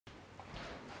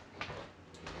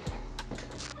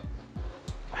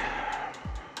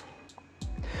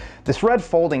This red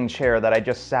folding chair that I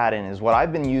just sat in is what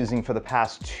I've been using for the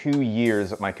past 2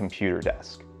 years at my computer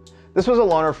desk. This was a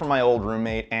loaner from my old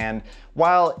roommate, and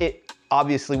while it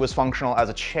obviously was functional as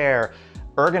a chair,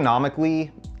 ergonomically,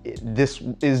 this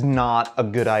is not a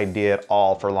good idea at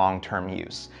all for long-term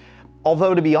use.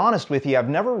 Although, to be honest with you, I've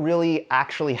never really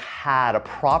actually had a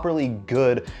properly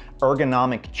good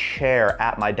ergonomic chair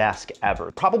at my desk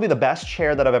ever. Probably the best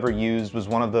chair that I've ever used was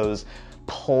one of those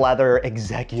pleather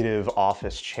executive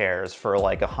office chairs for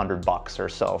like $100 or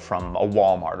so from a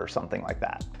Walmart or something like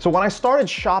that. So when I started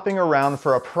shopping around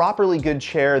for a properly good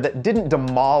chair that didn't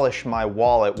demolish my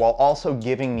wallet while also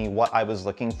giving me what I was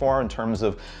looking for in terms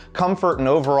of comfort and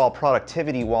overall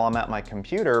productivity while I'm at my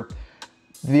computer,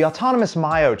 the Autonomous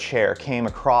MyoChair came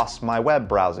across my web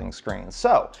browsing screen.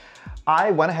 So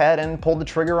I went ahead and pulled the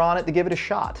trigger on it to give it a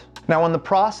shot. Now, in the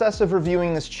process of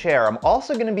reviewing this chair, I'm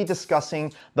also going to be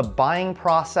discussing the buying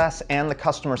process and the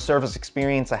customer service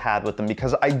experience I had with them,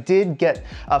 because I did get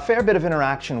a fair bit of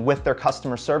interaction with their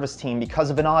customer service team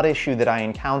because of an odd issue that I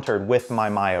encountered with my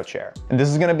MyoChair. And this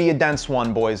is going to be a dense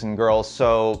one, boys and girls,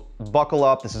 so buckle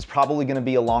up. This is probably going to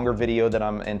be a longer video than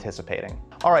I'm anticipating.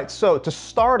 All right, so to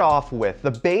start off with,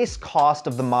 the base cost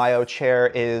of the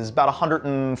MyoChair is about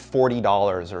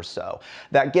 $140 or so.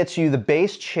 That gets you the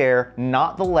base chair,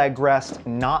 not the leg rest,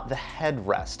 not the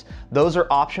headrest. Those are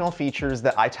optional features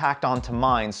that I tacked onto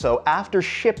mine. So after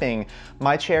shipping,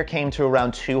 my chair came to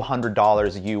around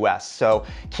 $200 US. So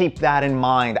keep that in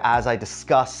mind as I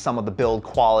discuss some of the build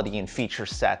quality and feature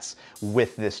sets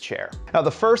with this chair. Now,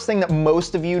 the first thing that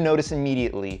most of you notice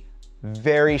immediately,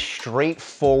 very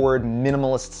straightforward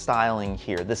minimalist styling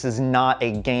here. This is not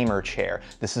a gamer chair.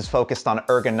 This is focused on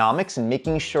ergonomics and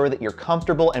making sure that you're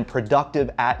comfortable and productive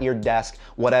at your desk,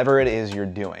 whatever it is you're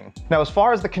doing. Now, as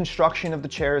far as the construction of the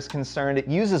chair is concerned, it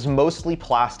uses mostly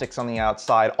plastics on the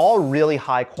outside, all really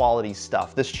high quality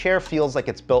stuff. This chair feels like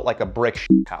it's built like a brick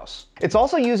house. It's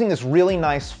also using this really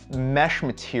nice mesh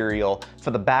material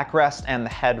for the backrest and the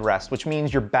headrest, which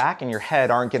means your back and your head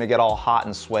aren't gonna get all hot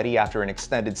and sweaty after an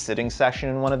extended sitting session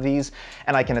in one of these.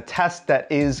 And I can attest that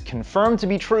is confirmed to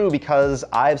be true because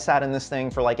I've sat in this thing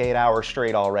for like 8 hours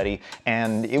straight already,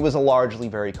 and it was a largely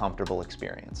very comfortable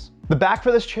experience. The back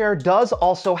for this chair does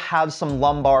also have some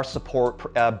lumbar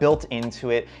support built into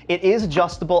it. It is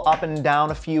adjustable up and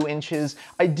down a few inches.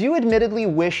 I do admittedly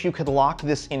wish you could lock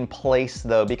this in place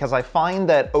though, because I find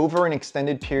that over an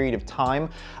extended period of time,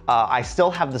 I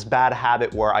still have this bad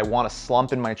habit where I want to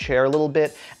slump in my chair a little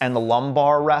bit and the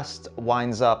lumbar rest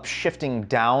winds up shifting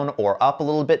down or up a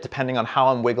little bit depending on how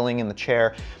I'm wiggling in the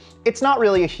chair. It's not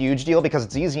really a huge deal because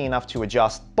it's easy enough to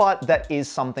adjust, but that is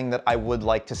something that I would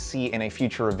like to see in a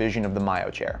future revision of the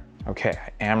MyoChair. Okay,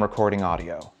 I am recording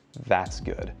audio. That's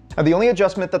good. Now, the only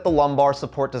adjustment that the lumbar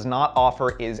support does not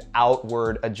offer is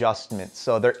outward adjustment.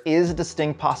 So there is a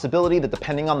distinct possibility that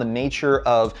depending on the nature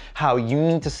of how you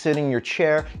need to sit in your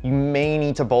chair, you may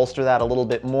need to bolster that a little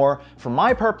bit more. For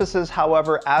my purposes,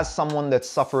 however, as someone that's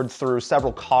suffered through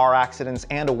several car accidents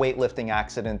and a weightlifting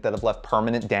accident that have left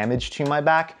permanent damage to my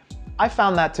back, I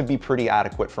found that to be pretty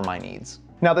adequate for my needs.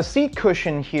 Now, the seat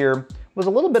cushion here was a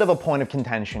little bit of a point of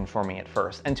contention for me at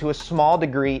first, and to a small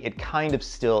degree, it kind of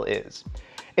still is.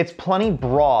 It's plenty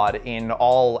broad in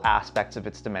all aspects of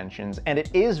its dimensions, and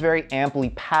it is very amply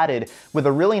padded with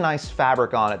a really nice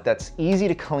fabric on it that's easy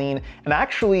to clean and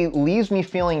actually leaves me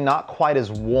feeling not quite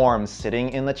as warm sitting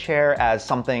in the chair as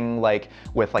something like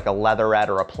with like a leatherette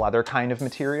or a pleather kind of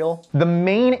material. The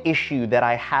main issue that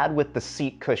I had with the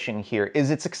seat cushion here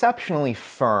is it's exceptionally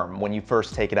firm when you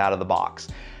first take it out of the box.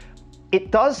 It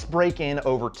does break in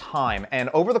over time, and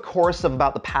over the course of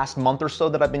about the past month or so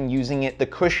that I've been using it, the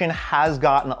cushion has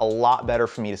gotten a lot better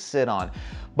for me to sit on.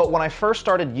 But when I first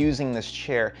started using this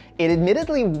chair, it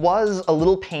admittedly was a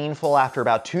little painful after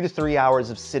about 2 to 3 hours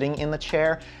of sitting in the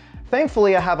chair.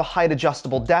 Thankfully, I have a height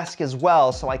adjustable desk as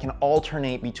well, so I can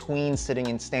alternate between sitting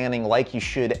and standing like you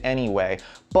should anyway.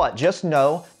 But just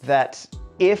know that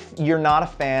if you're not a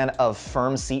fan of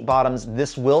firm seat bottoms,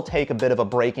 this will take a bit of a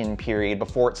break-in period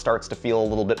before it starts to feel a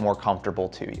little bit more comfortable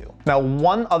to you. Now,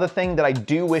 one other thing that I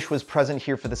do wish was present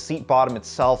here for the seat bottom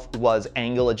itself was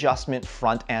angle adjustment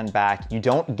front and back. You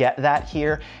don't get that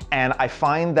here, and I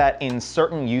find that in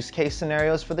certain use case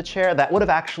scenarios for the chair, that would have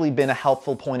actually been a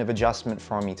helpful point of adjustment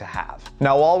for me to have.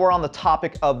 Now, while we're on the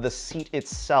topic of the seat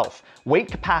itself, weight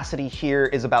capacity here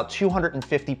is about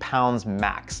 250 pounds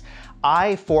max.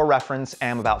 I, for reference,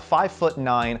 am about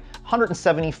 5'9",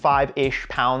 175-ish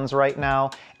pounds right now,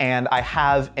 and I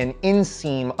have an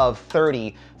inseam of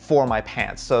 30 for my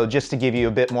pants. So just to give you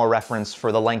a bit more reference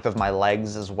for the length of my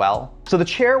legs as well. So the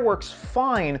chair works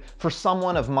fine for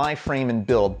someone of my frame and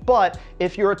build, but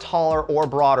if you're a taller or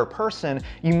broader person,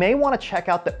 you may want to check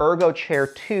out the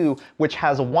ErgoChair 2, which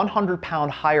has a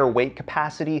 100-pound higher weight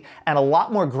capacity and a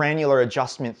lot more granular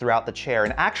adjustment throughout the chair.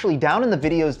 And actually, down in the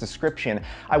video's description,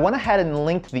 I went ahead and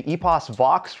linked the Epos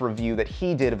Vox review that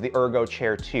he did of the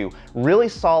ErgoChair 2. Really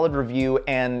solid review,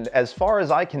 and as far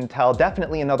as I can tell,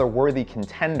 definitely another worthy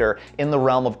contender in the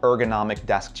realm of ergonomic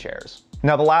desk chairs.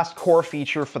 Now, the last core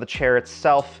feature for the chair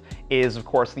itself is, of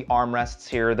course, the armrests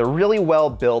here. They're really well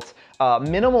built.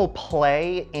 Minimal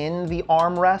play in the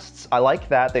armrests. I like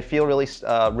that. They feel really,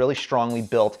 really strongly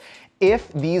built.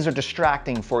 If these are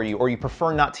distracting for you, or you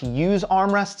prefer not to use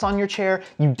armrests on your chair,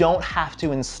 you don't have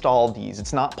to install these.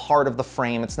 It's not part of the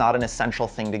frame. It's not an essential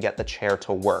thing to get the chair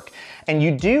to work. And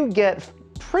you do get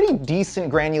pretty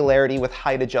decent granularity with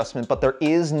height adjustment, but there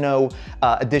is no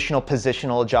additional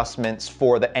positional adjustments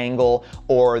for the angle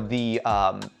or the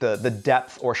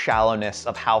depth or shallowness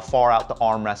of how far out the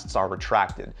armrests are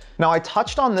retracted. Now, I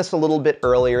touched on this a little bit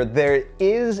earlier. There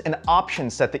is an option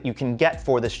set that you can get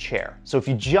for this chair. So if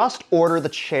you just order the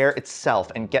chair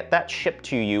itself and get that shipped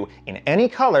to you in any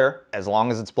color, as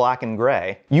long as it's black and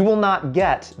gray, you will not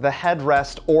get the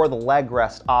headrest or the leg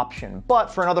rest option,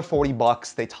 but for another 40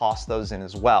 bucks, they toss those in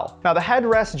as well. Now, the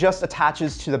headrest just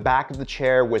attaches to the back of the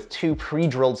chair with two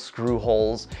pre-drilled screw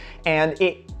holes, and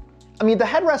the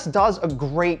headrest does a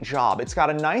great job. It's got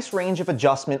a nice range of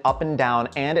adjustment up and down,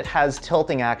 and it has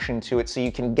tilting action to it, so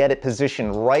you can get it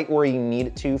positioned right where you need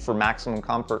it to for maximum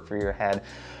comfort for your head.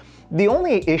 The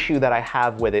only issue that I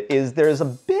have with it is there's a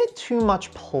bit too much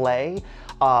play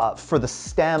for the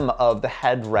stem of the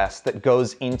headrest that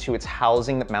goes into its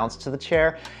housing that mounts to the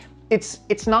chair.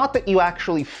 It's not that you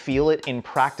actually feel it in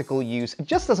practical use, it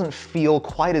just doesn't feel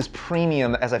quite as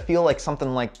premium as I feel like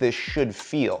something like this should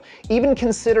feel. Even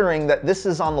considering that this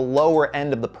is on the lower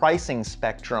end of the pricing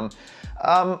spectrum,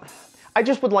 I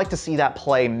just would like to see that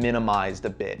play minimized a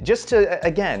bit. Just to,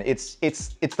 again, it's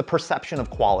the perception of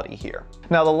quality here.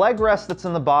 Now, the leg rest that's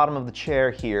in the bottom of the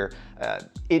chair here,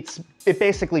 it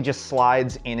basically just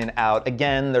slides in and out.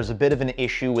 Again, there's a bit of an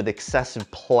issue with excessive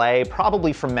play,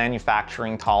 probably from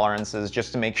manufacturing tolerances,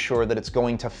 just to make sure that it's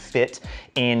going to fit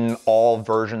in all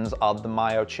versions of the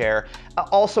MyoChair.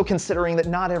 Also considering that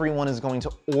not everyone is going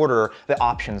to order the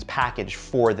options package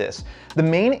for this. The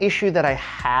main issue that I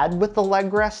had with the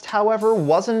leg rest, however,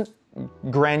 wasn't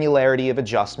granularity of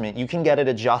adjustment. You can get it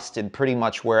adjusted pretty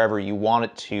much wherever you want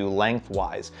it to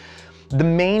lengthwise. The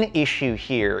main issue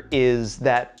here is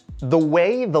that the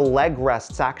way the leg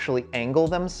rests actually angle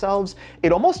themselves,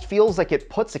 it almost feels like it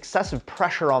puts excessive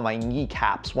pressure on my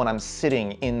kneecaps when I'm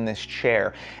sitting in this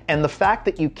chair. And the fact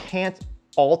that you can't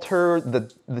alter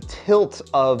the tilt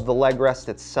of the leg rest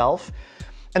itself,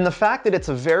 and the fact that it's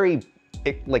a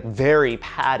very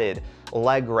padded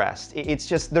leg rest, it's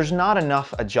just, there's not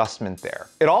enough adjustment there.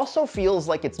 It also feels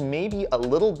like it's maybe a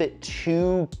little bit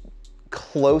too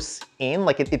close in,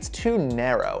 like it's too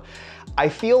narrow. I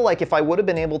feel like if I would have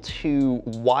been able to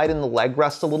widen the leg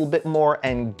rest a little bit more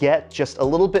and get just a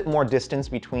little bit more distance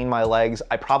between my legs,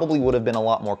 I probably would have been a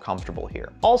lot more comfortable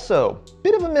here. Also,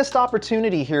 bit of a missed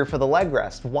opportunity here for the leg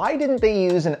rest. Why didn't they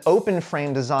use an open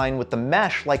frame design with the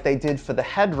mesh like they did for the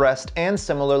headrest and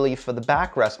similarly for the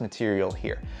backrest material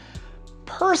here?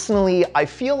 Personally, I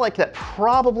feel like that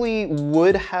probably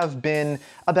would have been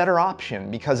a better option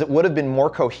because it would have been more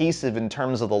cohesive in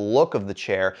terms of the look of the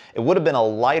chair. It would have been a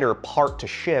lighter part to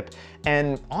ship,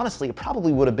 and honestly, it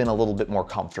probably would have been a little bit more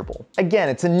comfortable. Again,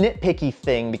 it's a nitpicky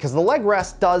thing because the leg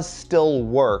rest does still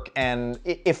work, and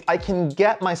if I can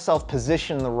get myself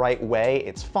positioned the right way,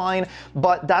 it's fine,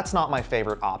 but that's not my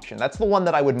favorite option. That's the one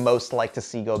that I would most like to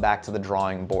see go back to the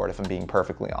drawing board, if I'm being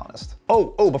perfectly honest.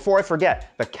 Oh, before I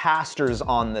forget, the casters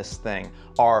on this thing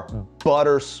are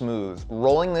butter smooth.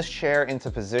 Rolling this chair into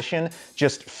position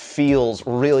just feels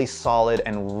really solid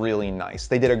and really nice.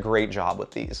 They did a great job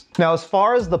with these. Now, as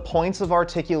far as the points of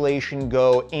articulation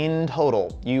go in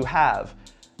total, you have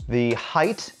the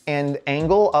height and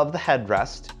angle of the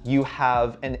headrest, you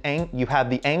have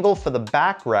the angle for the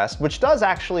backrest, which does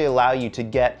actually allow you to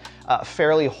get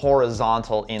fairly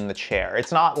horizontal in the chair.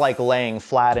 It's not like laying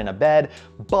flat in a bed,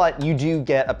 but you do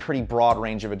get a pretty broad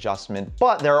range of adjustment,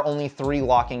 but there are only 3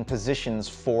 locking positions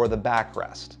for the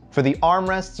backrest. For the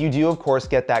armrests, you do of course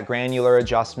get that granular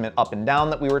adjustment up and down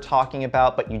that we were talking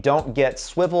about, but you don't get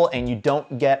swivel and you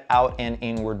don't get out and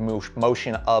inward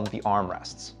motion of the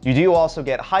armrests. You do also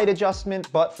get height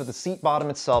adjustment, but for the seat bottom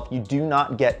itself, you do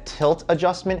not get tilt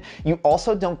adjustment. You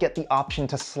also don't get the option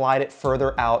to slide it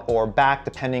further out or back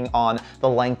depending on the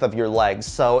length of your legs.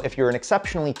 So if you're an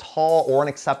exceptionally tall or an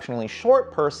exceptionally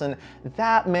short person,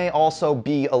 that may also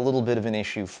be a little bit of an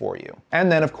issue for you.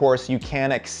 And then of course, you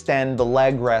can extend the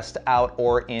leg rest out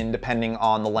or in depending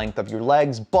on the length of your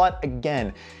legs. But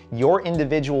again, your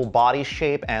individual body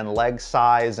shape and leg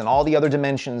size and all the other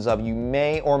dimensions of you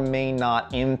may or may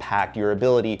not impact your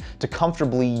ability to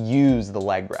comfortably use the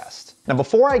leg rest. Now,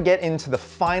 before I get into the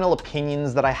final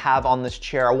opinions that I have on this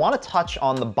chair, I want to touch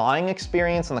on the buying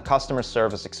experience and the customer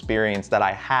service experience that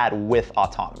I had with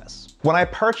Autonomous. When I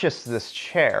purchased this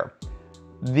chair,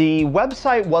 the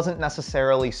website wasn't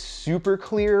necessarily super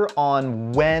clear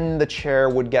on when the chair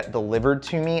would get delivered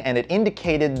to me, and it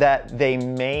indicated that they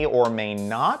may or may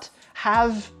not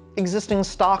have existing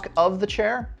stock of the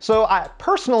chair. So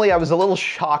personally, I was a little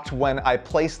shocked when I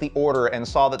placed the order and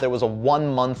saw that there was a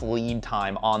 1-month lead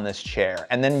time on this chair.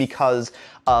 And then because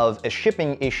of a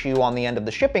shipping issue on the end of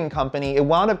the shipping company, it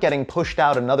wound up getting pushed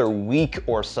out another week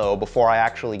or so before I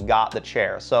actually got the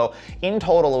chair. So in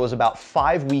total, it was about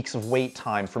 5 weeks of wait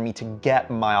time for me to get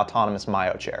my Autonomous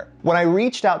MyoChair. When I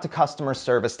reached out to customer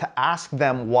service to ask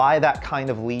them why that kind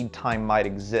of lead time might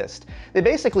exist, they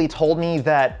basically told me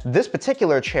that this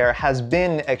particular chair has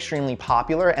been extremely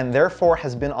popular and therefore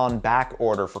has been on back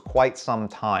order for quite some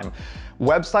time.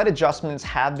 Website adjustments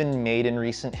have been made in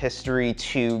recent history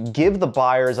to give the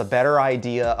buyers a better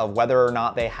idea of whether or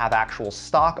not they have actual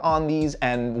stock on these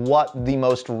and what the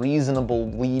most reasonable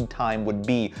lead time would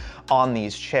be on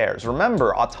these chairs.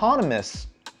 Remember, Autonomous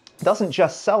doesn't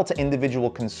just sell to individual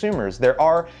consumers. There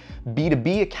are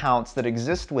B2B accounts that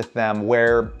exist with them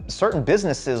where certain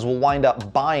businesses will wind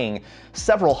up buying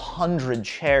several hundred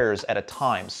chairs at a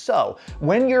time. So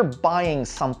when you're buying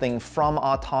something from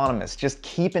Autonomous, just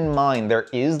keep in mind there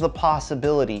is the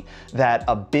possibility that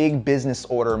a big business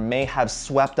order may have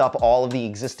swept up all of the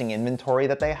existing inventory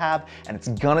that they have, and it's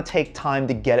gonna take time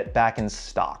to get it back in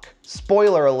stock.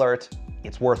 Spoiler alert,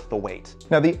 it's worth the wait.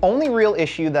 Now, the only real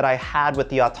issue that I had with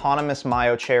the Autonomous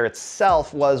MyoChair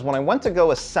itself was when I went to go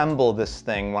assemble this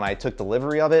thing when I took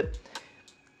delivery of it,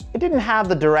 it didn't have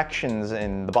the directions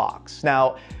in the box.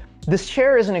 Now, this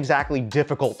chair isn't exactly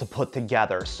difficult to put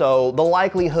together, so the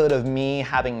likelihood of me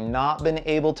having not been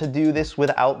able to do this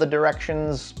without the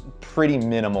directions, pretty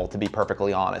minimal to be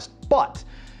perfectly honest. But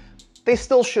they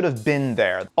still should have been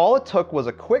there. All it took was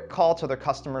a quick call to their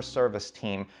customer service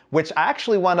team, which I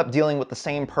actually wound up dealing with the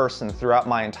same person throughout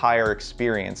my entire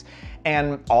experience.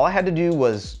 And all I had to do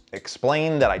was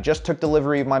explain that I just took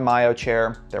delivery of my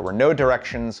MyoChair, there were no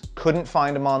directions, couldn't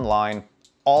find them online.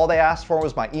 All they asked for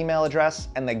was my email address,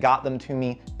 and they got them to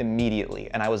me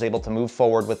immediately, and I was able to move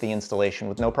forward with the installation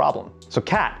with no problem. So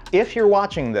Kat, if you're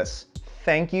watching this,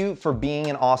 thank you for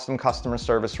being an awesome customer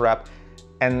service rep.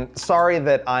 And sorry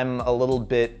that I'm a little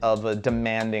bit of a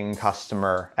demanding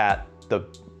customer at the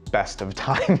best of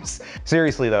times.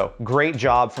 Seriously though, great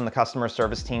job from the customer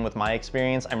service team with my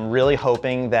experience. I'm really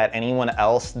hoping that anyone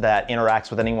else that interacts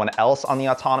with anyone else on the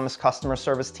Autonomous customer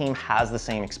service team has the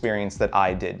same experience that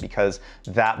I did, because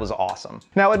that was awesome.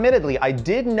 Now, admittedly, I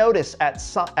did notice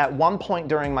at one point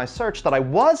during my search that I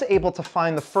was able to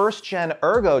find the first gen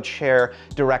ErgoChair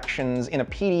directions in a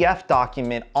PDF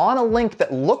document on a link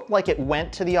that looked like it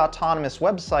went to the Autonomous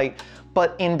website,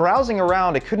 but in browsing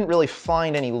around, I couldn't really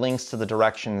find any links to the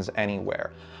directions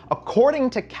anywhere. According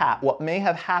to Kat, what may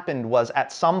have happened was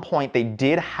at some point they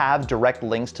did have direct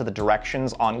links to the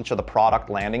directions on each of the product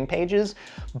landing pages,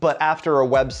 but after a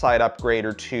website upgrade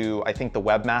or two, I think the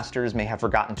webmasters may have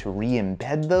forgotten to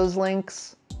re-embed those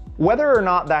links. Whether or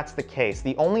not that's the case,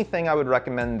 the only thing I would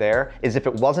recommend there is if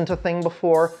it wasn't a thing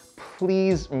before,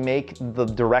 please make the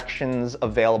directions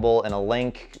available in a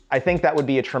link. I think that would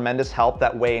be a tremendous help.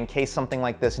 That way, in case something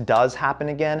like this does happen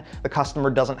again, the customer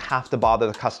doesn't have to bother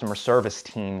the customer service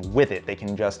team with it. They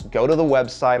can just go to the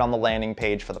website on the landing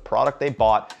page for the product they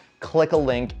bought, click a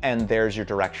link, and there's your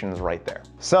directions right there.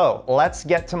 So let's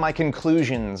get to my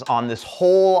conclusions on this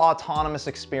whole Autonomous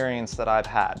experience that I've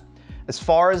had. As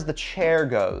far as the chair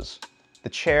goes, the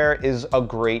chair is a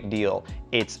great deal.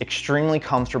 It's extremely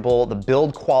comfortable. The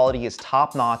build quality is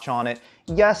top notch on it.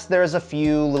 yes, there's a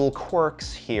few little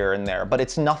quirks here and there, but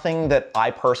it's nothing that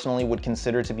I personally would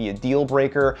consider to be a deal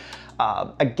breaker.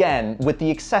 Again, with the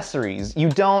accessories, you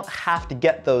don't have to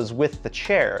get those with the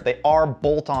chair. They are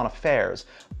bolt-on affairs,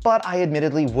 but I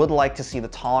admittedly would like to see the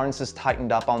tolerances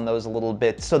tightened up on those a little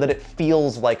bit so that it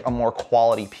feels like a more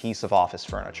quality piece of office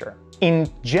furniture. In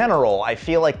general, I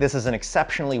feel like this is an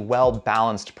exceptionally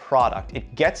well-balanced product.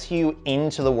 It gets you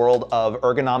into the world of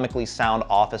ergonomically sound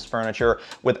office furniture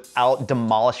without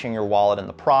demolishing your wallet in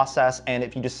the process, and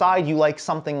if you decide you like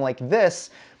something like this,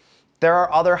 there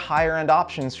are other higher-end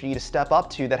options for you to step up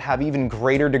to that have even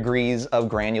greater degrees of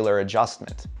granular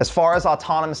adjustment. As far as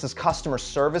Autonomous's customer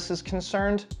service is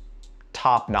concerned,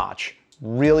 top-notch.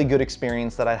 Really good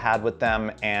experience that I had with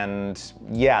them, and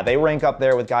yeah, they rank up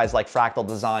there with guys like Fractal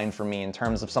Design for me in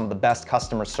terms of some of the best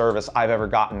customer service I've ever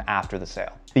gotten after the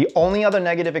sale. The only other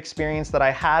negative experience that I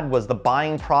had was the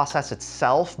buying process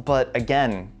itself, but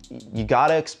again, you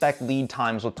gotta expect lead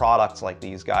times with products like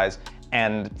these, guys.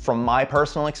 And from my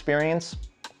personal experience,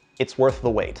 it's worth the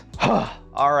wait.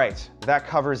 All right, that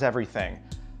covers everything.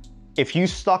 If you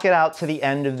stuck it out to the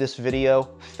end of this video,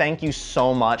 thank you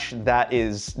so much. That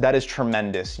is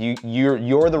tremendous.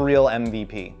 You're the real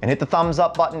MVP. And hit the thumbs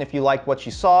up button if you liked what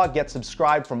you saw. Get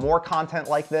subscribed for more content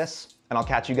like this, and I'll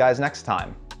catch you guys next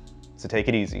time. So take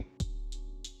it easy.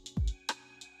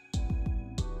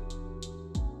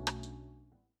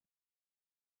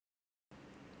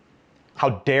 How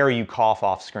dare you cough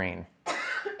off screen?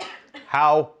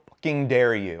 How fucking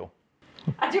dare you?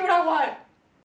 I do what I want.